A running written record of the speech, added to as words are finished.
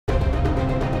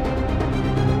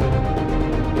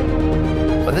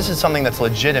this is something that's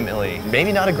legitimately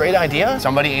maybe not a great idea.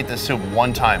 Somebody ate this soup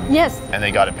one time. Yes. And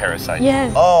they got a parasite.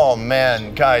 Yes. Oh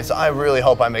man, guys, I really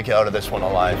hope I make it out of this one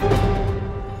alive.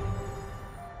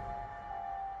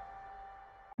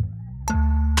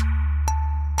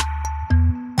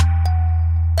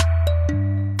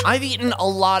 I've eaten a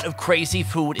lot of crazy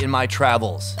food in my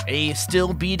travels. A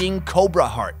still-beating cobra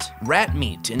heart, rat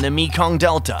meat in the Mekong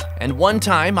Delta, and one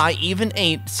time I even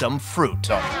ate some fruit.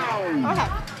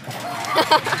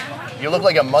 You look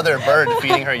like a mother bird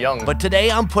feeding her young. But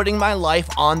today I'm putting my life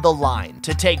on the line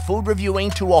to take food reviewing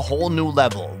to a whole new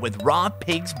level with raw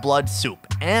pig's blood soup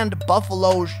and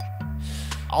buffalo...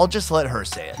 I'll just let her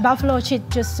say it. Buffalo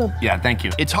chicken soup. Yeah, thank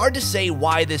you. It's hard to say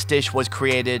why this dish was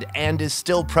created and is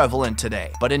still prevalent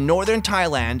today, but in northern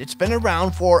Thailand, it's been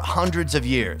around for hundreds of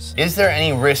years. Is there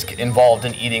any risk involved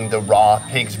in eating the raw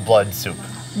pig's blood soup?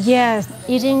 Yes,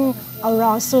 eating a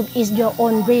raw soup is your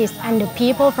own risk, and the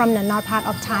people from the north part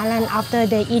of Thailand, after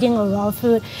they eating a raw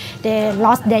food, they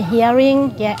lost their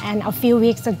hearing. Yeah, and a few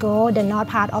weeks ago, the north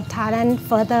part of Thailand,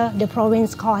 further the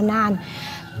province called Nan,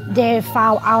 they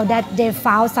found out that they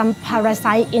found some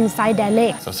parasite inside their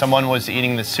leg. So someone was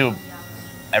eating the soup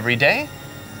every day?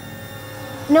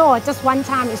 No, just one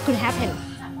time it could happen.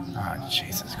 Oh,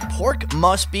 Jesus Christ. Pork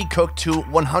must be cooked to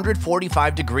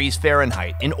 145 degrees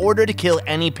Fahrenheit in order to kill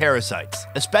any parasites,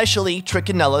 especially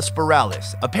Trichinella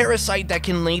spiralis, a parasite that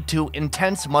can lead to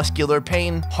intense muscular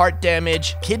pain, heart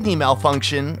damage, kidney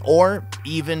malfunction, or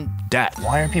even death.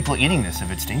 Why are people eating this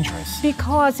if it's dangerous?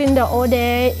 Because in the old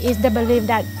days, it's the belief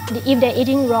that if they're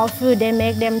eating raw food, they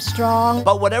make them strong.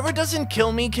 But whatever doesn't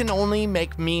kill me can only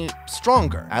make me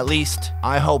stronger. At least,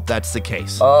 I hope that's the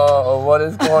case. Oh, what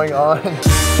is going on?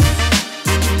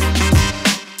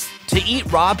 To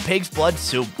eat raw pig's blood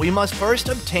soup, we must first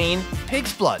obtain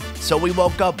pig's blood. So we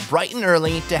woke up bright and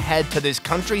early to head to this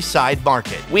countryside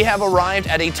market. We have arrived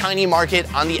at a tiny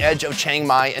market on the edge of Chiang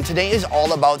Mai, and today is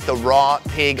all about the raw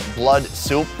pig blood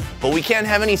soup. But we can't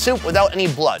have any soup without any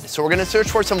blood. So we're gonna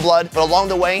search for some blood, but along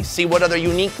the way, see what other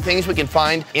unique things we can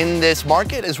find in this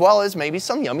market, as well as maybe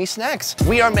some yummy snacks.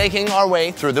 We are making our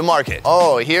way through the market.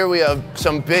 Oh, here we have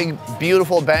some big,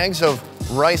 beautiful bags of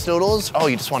rice noodles. Oh,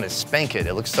 you just want to spank it.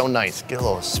 It looks so nice. Get a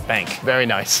little spank. Very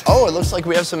nice. Oh, it looks like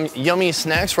we have some yummy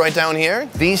snacks right down here.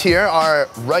 These here are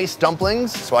rice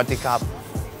dumplings. Swatikap.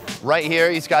 Right here,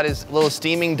 he's got his little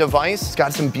steaming device. He's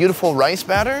got some beautiful rice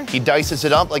batter. He dices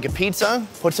it up like a pizza,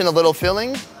 puts in a little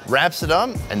filling, wraps it up,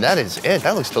 and that is it.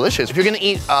 That looks delicious. If you're gonna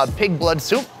eat pig blood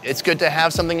soup, it's good to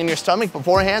have something in your stomach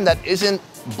beforehand that isn't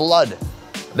blood,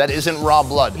 that isn't raw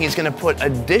blood. He's gonna put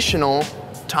additional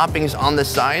toppings on the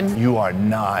side. You are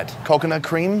not. Coconut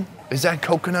cream? Is that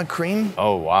coconut cream?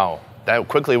 Oh, wow. That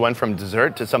quickly went from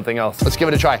dessert to something else. Let's give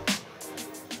it a try.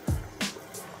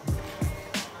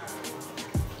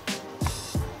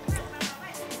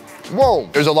 Whoa,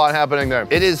 there's a lot happening there.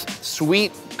 It is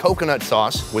sweet coconut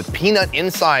sauce with peanut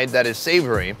inside that is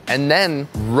savory, and then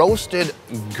roasted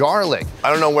garlic.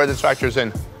 I don't know where this factors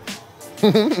in.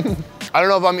 I don't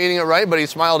know if I'm eating it right, but he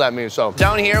smiled at me, so.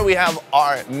 Down here, we have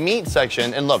our meat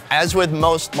section, and look, as with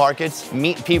most markets,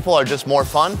 meat people are just more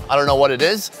fun. I don't know what it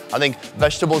is. I think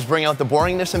vegetables bring out the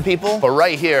boringness in people, but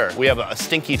right here, we have a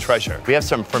stinky treasure. We have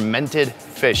some fermented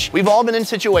fish. We've all been in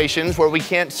situations where we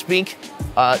can't speak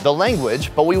the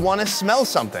language, but we want to smell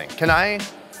something. Can I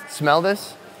smell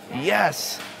this?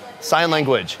 Yes. Sign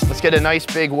language. Let's get a nice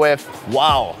big whiff.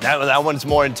 Wow, that one's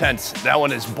more intense. That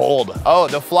one is bold. Oh,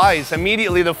 the flies.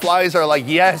 Immediately the flies are like,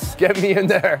 yes, get me in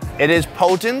there. It is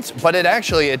potent, but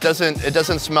it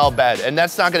doesn't smell bad. And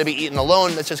that's not gonna be eaten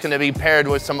alone. That's just gonna be paired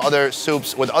with some other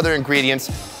soups with other ingredients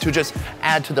to just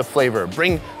add to the flavor.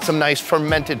 Bring some nice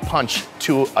fermented punch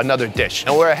to another dish.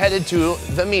 And we're headed to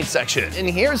the meat section. And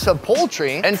here's some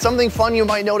poultry. And something fun you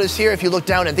might notice here if you look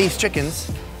down at these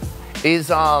chickens is,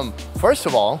 first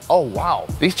of all, oh wow,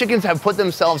 these chickens have put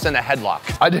themselves in a headlock.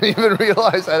 I didn't even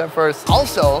realize that at first.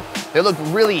 Also, they look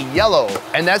really yellow,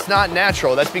 and that's not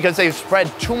natural. That's because they've spread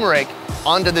turmeric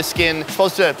onto the skin. It's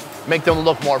supposed to make them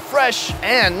look more fresh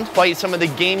and fight some of the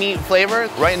gamey flavor.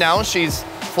 Right now, she's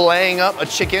filleting up a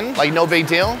chicken, like no big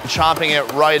deal, chopping it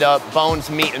right up, bones,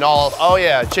 meat, and all. Oh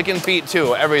yeah, chicken feet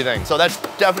too, everything. So that's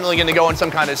definitely gonna go in some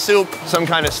kind of soup, some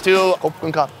kind of stew.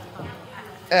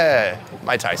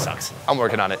 My Thai sucks. I'm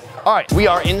working on it. All right, we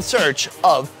are in search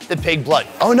of the pig blood.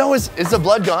 Oh no, is the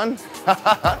blood gone?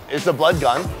 Is the blood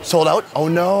gone? Sold out? Oh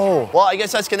no. Well, I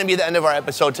guess that's gonna be the end of our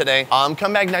episode today.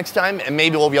 Come back next time and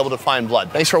maybe we'll be able to find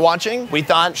blood. Thanks for watching. We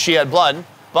thought she had blood,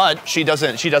 but she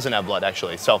doesn't have blood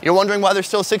actually. So you're wondering why there's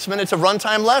still 6 minutes of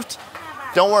runtime left?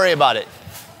 Don't worry about it.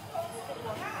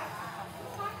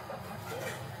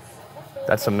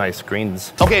 That's some nice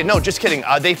greens. Okay, no, just kidding.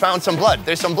 They found some blood.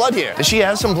 There's some blood here. Does she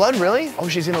have some blood, really? Oh,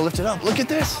 she's gonna lift it up. Look at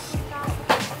this.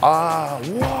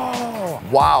 Whoa.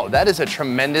 Wow, that is a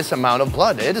tremendous amount of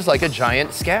blood. It is like a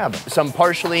giant scab. Some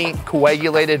partially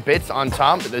coagulated bits on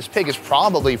top. This pig is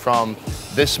probably from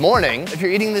this morning. If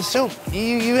you're eating this soup,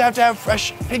 you have to have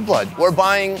fresh pig blood. We're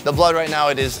buying the blood right now.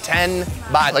 It is 10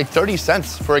 baht, like 30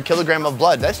 cents for a kilogram of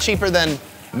blood. That's cheaper than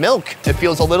milk. It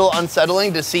feels a little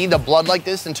unsettling to see the blood like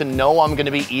this and to know I'm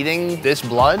gonna be eating this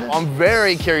blood. I'm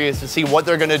very curious to see what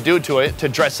they're gonna do to it, to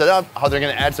dress it up, how they're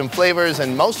gonna add some flavors,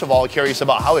 and most of all, curious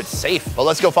about how it's safe. But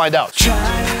let's go find out. Try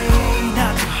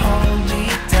not to hold me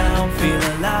down, feel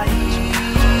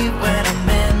alive when I'm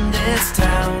in this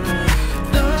town.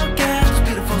 Look at those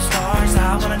beautiful stars,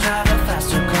 I wanna drive a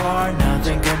faster car.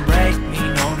 Nothing can break me,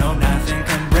 no, nothing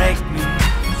can break me.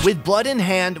 With blood in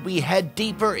hand, we head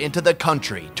deeper into the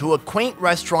country to a quaint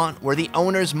restaurant where the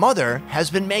owner's mother has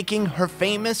been making her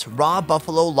famous raw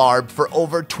buffalo larb for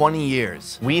over 20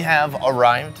 years. We have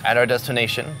arrived at our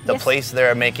destination, the place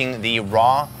they're making the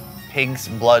raw pig's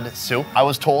blood soup. I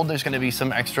was told there's gonna be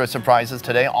some extra surprises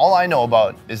today. All I know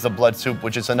about is the blood soup,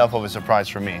 which is enough of a surprise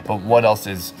for me. But what else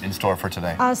is in store for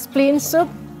today? Spleen soup.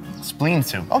 Spleen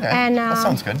soup, okay, And, that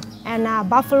sounds good. And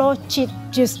buffalo cheese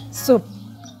juice soup.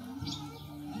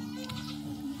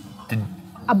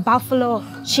 A buffalo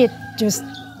cheese juice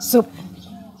soup.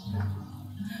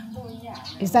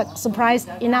 Is that surprise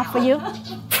enough for you?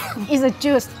 It's a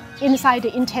juice inside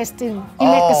the intestine. You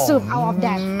make a soup out of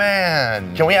that.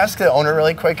 Man. Can we ask the owner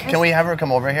really quick? Can we have her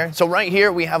come over here? So right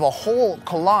here we have a whole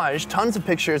collage, tons of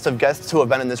pictures of guests who have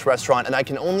been in this restaurant, and I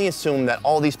can only assume that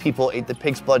all these people ate the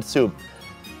pig's blood soup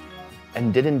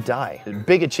and didn't die.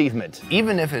 Big achievement.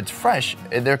 Even if it's fresh,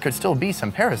 there could still be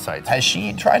some parasites. Has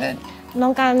she tried it? น้อ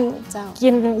งการกิ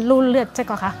นลูเลือดใช่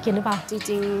ก่อนคะกินหรือเปล่า จ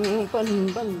ริงๆเปิ้ล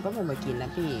มากินนะ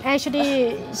พี่ Actually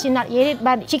she not eat it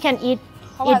but she can eat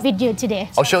with you today.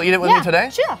 Oh, she'll eat it with me today?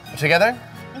 Sure. Together?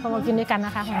 เรามากินด้วยกันน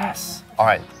ะคะ Yes. All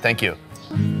right, thank you.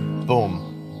 Boom.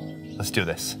 Let's do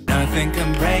this. Nothing can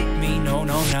break me, no,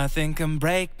 nothing can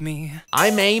break me. I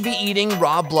may be eating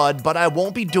raw blood, but I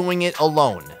won't be doing it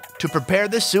alone. To prepare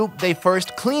the soup, they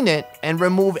first clean it and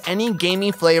remove any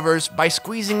gamey flavors by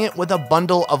squeezing it with a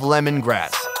bundle of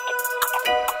lemongrass.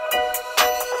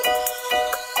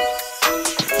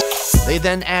 They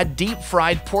then add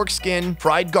deep-fried pork skin,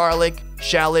 fried garlic,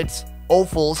 shallots,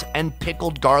 offals, and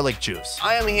pickled garlic juice.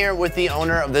 I am here with the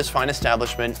owner of this fine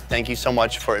establishment. Thank you so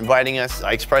much for inviting us.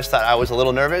 I expressed that I was a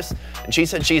little nervous, and she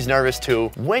said she's nervous too,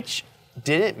 which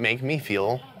didn't make me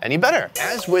feel any better.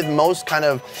 As with most kind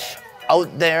of out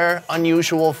there,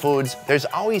 unusual foods, there's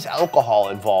always alcohol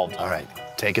involved. All right,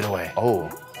 take it away. Oh,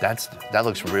 that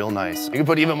looks real nice. You can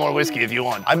put even more whiskey if you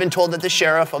want. I've been told that the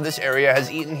sheriff of this area has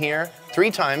eaten here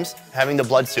 3 times, having the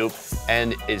blood soup, and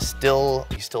he's still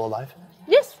alive?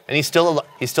 Yes. And he's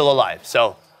still alive,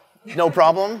 so no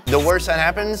problem. The worst that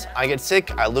happens, I get sick,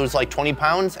 I lose like 20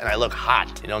 pounds, and I look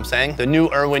hot. You know what I'm saying? The new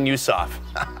Erwin Yusuf.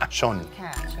 Shon. ค่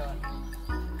ะชน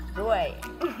ด้วย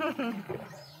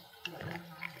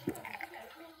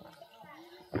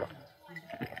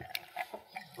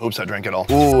Oops, I drank it all.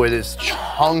 Ooh, it is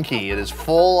chunky. It is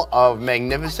full of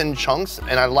magnificent chunks,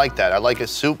 and I like that. I like a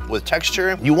soup with texture.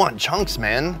 You want chunks,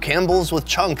 man. Campbell's with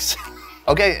chunks.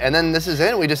 Okay, and then this is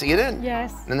it? We just eat it?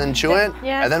 Yes. And then chew it?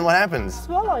 Yes. And then what happens?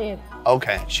 Swallow it.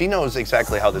 Okay, she knows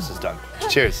exactly how this is done.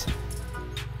 Cheers.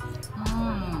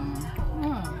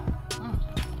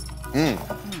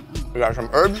 We got some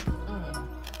herbs.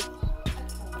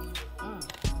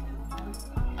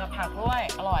 กับผักด้วย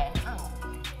อร่อย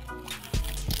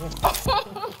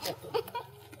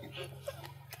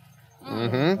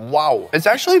Wow, it's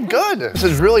actually good. This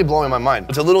is really blowing my mind.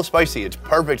 It's a little spicy, it's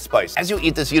perfect spice. As you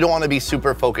eat this, you don't want to be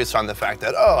super focused on the fact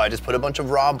that, oh, I just put a bunch of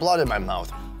raw blood in my mouth.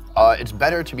 It's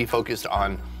better to be focused on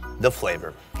the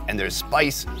flavor. And there's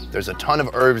spice, there's a ton of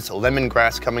herbs,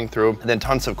 lemongrass coming through, and then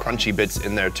tons of crunchy bits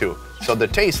in there too. So the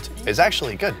taste is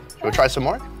actually good. You want to try some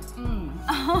more?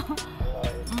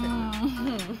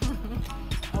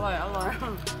 อร่อยอร่อย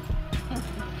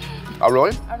Oh,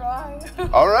 really? อร่อย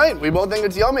All right, we both think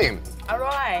it's yummy. อ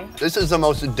ร่อย This is the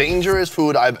most dangerous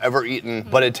food I've ever eaten,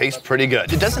 but it tastes pretty good.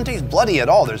 It doesn't taste bloody at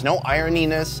all. There's no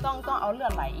ironiness. ต้องเอาเลือ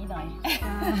ดไหลอีกหน่อย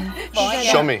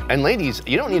Show me. And ladies,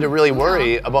 you don't need to really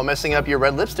worry about messing up your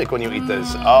red lipstick when you eat this.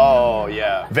 Oh,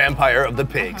 yeah. Vampire of the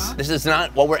pigs. This is not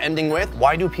what we're ending with.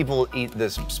 Why do people eat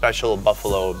this special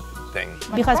buffalo thing.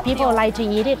 Because people like to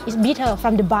eat it. It's bitter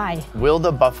from the bile. Will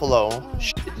the buffalo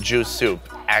juice soup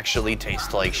actually taste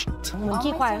like shit? เหมือน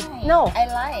ขี้ควาย No. I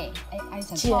like. I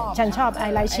ฉันชอบ I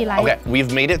like she like. Okay,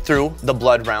 we've made it through the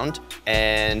blood round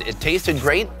and it tasted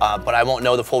great, but I won't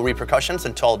know the full repercussions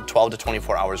until 12 to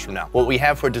 24 hours from now. What we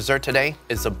have for dessert today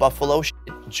is the buffalo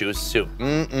juice soup.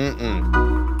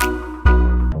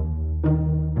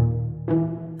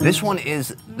 This one is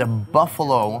the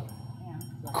buffalo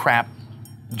crap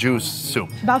juice soup.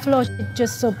 Buffalo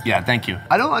juice soup. Yeah, thank you.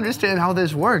 I don't understand how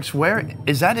this works. Where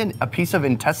is that in a piece of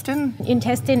intestine?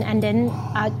 Intestine and then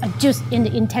a juice in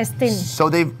the intestine. So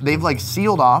they've like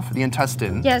sealed off the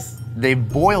intestine. Yes. They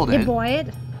boiled They it. boil it.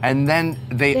 And then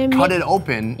they cut it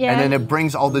open, and then it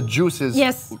brings all the juices.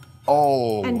 Yes.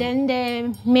 Oh. And then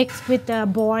they mix with the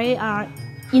boiled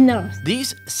innards.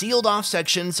 These sealed off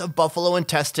sections of buffalo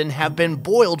intestine have been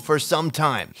boiled for some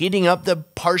time, heating up the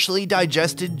partially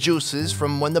digested juices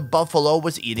from when the buffalo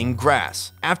was eating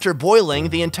grass. After boiling,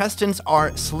 the intestines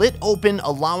are slit open,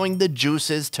 allowing the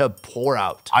juices to pour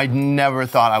out. I never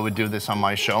thought I would do this on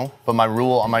my show, but my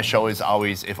rule on my show is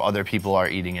always if other people are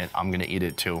eating it, I'm gonna eat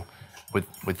it too.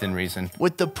 Within reason.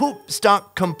 With the poop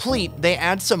stock complete, they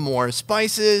add some more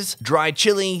spices, dry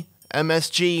chili,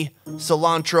 MSG,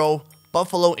 cilantro,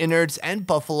 buffalo innards, and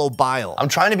buffalo bile. I'm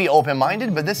trying to be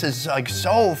open-minded, but this is like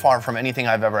so far from anything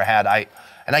I've ever had.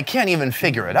 And I can't even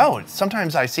figure it out.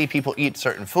 Sometimes I see people eat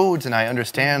certain foods and I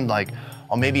understand like,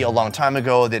 oh, maybe a long time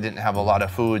ago they didn't have a lot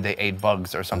of food, they ate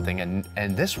bugs or something.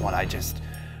 And this one,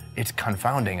 it's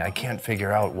confounding. I can't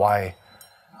figure out why.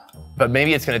 But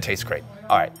maybe it's gonna taste great.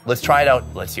 All right, let's try it out.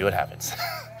 Let's see what happens.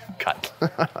 Cut.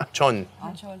 Chon.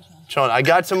 Chon, I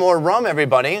got some more rum,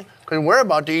 everybody, because we're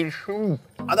about to eat.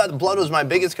 I thought the blood was my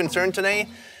biggest concern today.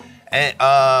 And,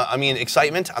 I mean,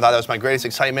 excitement. I thought that was my greatest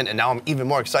excitement, and now I'm even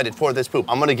more excited for this poop.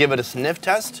 I'm gonna give it a sniff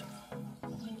test.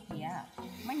 Yeah.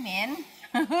 ไม่เหม็น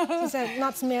She said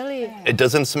not smelly. It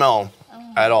doesn't smell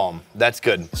at all. That's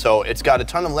good. So it's got a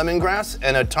ton of lemongrass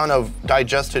and a ton of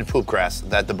digested poop grass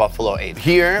that the buffalo ate.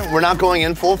 Here, we're not going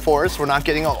in full force. We're not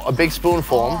getting a big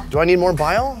spoonful. Do I need more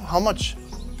bile? How much?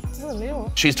 Just a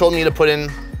little. She's told me to put in,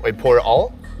 wait, pour it all?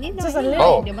 นิดหน่อย Just a little.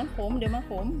 Oh. เดี๋ยวมันข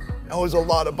ม That was a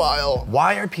lot of bile.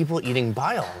 Why are people eating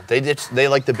bile? They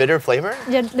like the bitter flavor?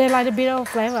 Yeah, they like the bitter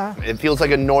flavor. It feels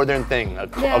like a northern thing, a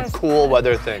Yes. cool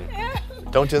weather thing.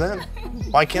 Don't do that.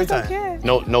 Why can't It's okay.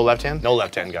 No left hand? No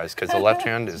left hand, guys, because the left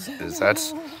hand that's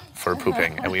for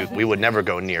pooping, and we would never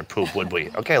go near poop, would we?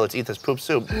 Okay, let's eat this poop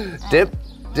soup. Dip.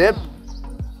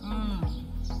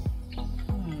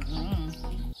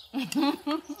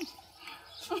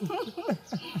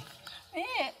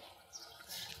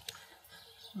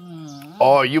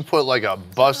 Oh, you put like a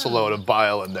busload of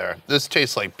bile in there. This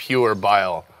tastes like pure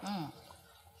bile.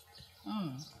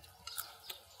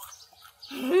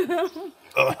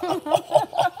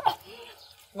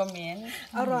 บะเหม็น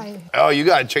อร่อย Oh, you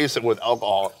gotta chase it with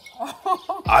alcohol.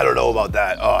 I don't know about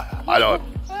that. Oh, I don't.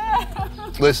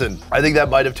 Listen, I think that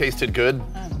might have tasted good.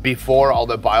 Before all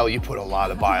the bile, you put a lot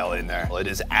of bile in there. It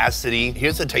is acidy.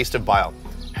 Here's the taste of bile.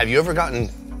 Have you ever gotten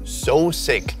so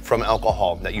sick from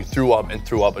alcohol that you threw up and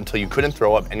threw up until you couldn't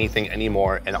throw up anything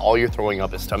anymore and all you're throwing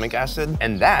up is stomach acid?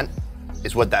 And that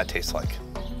is what that tastes like.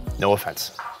 No offense.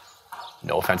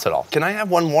 No offense at all. Can I have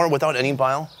one more without any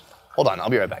bile? Hold on, I'll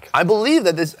be right back. I believe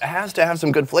that this has to have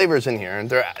some good flavors in here.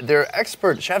 They're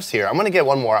expert chefs here. I'm gonna get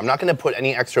one more. I'm not gonna put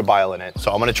any extra bile in it. So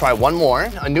I'm gonna try one more.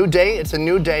 A new day, it's a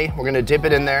new day. We're gonna dip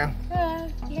it in there.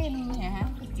 เล่นเนี่ยฮะ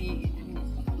จี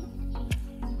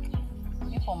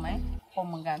นี่ขมไหมขม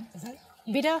เหมือนกัน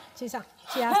bitter she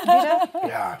asked bitter.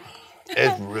 Yeah,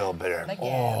 it's real bitter.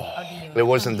 Oh, it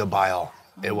wasn't the bile.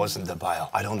 It wasn't the bile.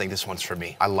 I don't think this one's for me.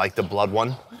 I like the blood one.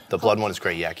 The blood one is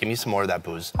great. Yeah, give me some more of that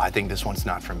booze. I think this one's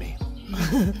not for me.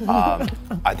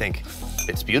 I think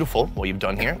it's beautiful what you've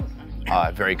done here.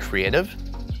 Very creative.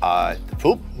 The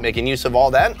poop, making use of all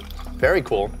that. Very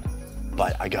cool.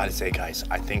 But I gotta say, guys,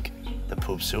 I think the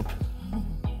poop soup,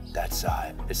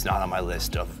 it's not on my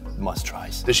list of must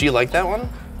tries. Does she like that one?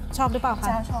 ชอบหรือเปล่าคะ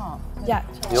ชอบ Yeah,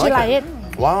 You she like like it?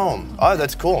 it. Wow. Oh,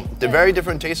 that's cool. They're very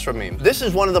different tastes from me. This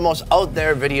is one of the most out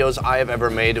there videos I have ever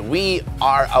made. We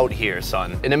are out here, son.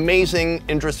 An amazing,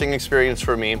 interesting experience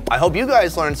for me. I hope you guys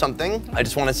learned something. I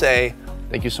just want to say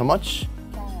thank you so much.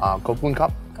 Kopun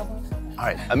Cup. All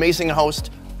right, amazing host.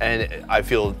 And I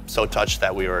feel so touched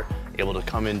that we were able to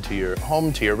come into your home,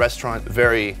 to your restaurant.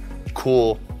 Very cool,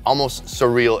 almost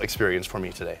surreal experience for me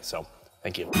today. So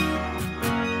thank you.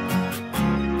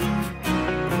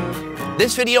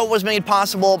 This video was made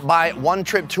possible by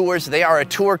Onetrip Tours. They are a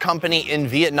tour company in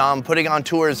Vietnam, putting on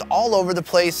tours all over the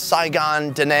place,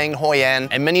 Saigon, Da Nang, Hoi An,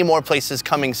 and many more places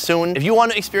coming soon. If you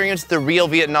want to experience the real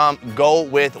Vietnam, go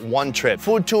with Onetrip.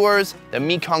 Food tours, the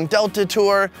Mekong Delta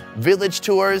tour, village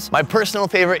tours. My personal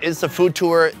favorite is the food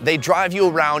tour. They drive you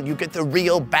around, you get the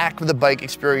real back of the bike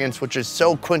experience, which is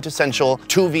so quintessential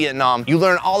to Vietnam. You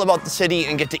learn all about the city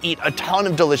and get to eat a ton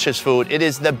of delicious food. It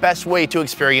is the best way to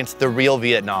experience the real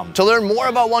Vietnam. To learn more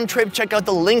about Onetrip, check out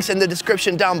the links in the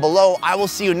description down below. I will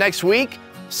see you next week.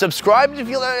 Subscribe if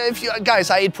you guys,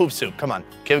 I ate poop soup. Come on,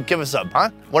 give us up, huh?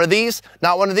 One of these,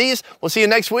 not one of these. We'll see you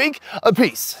next week.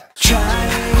 Peace.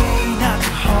 Try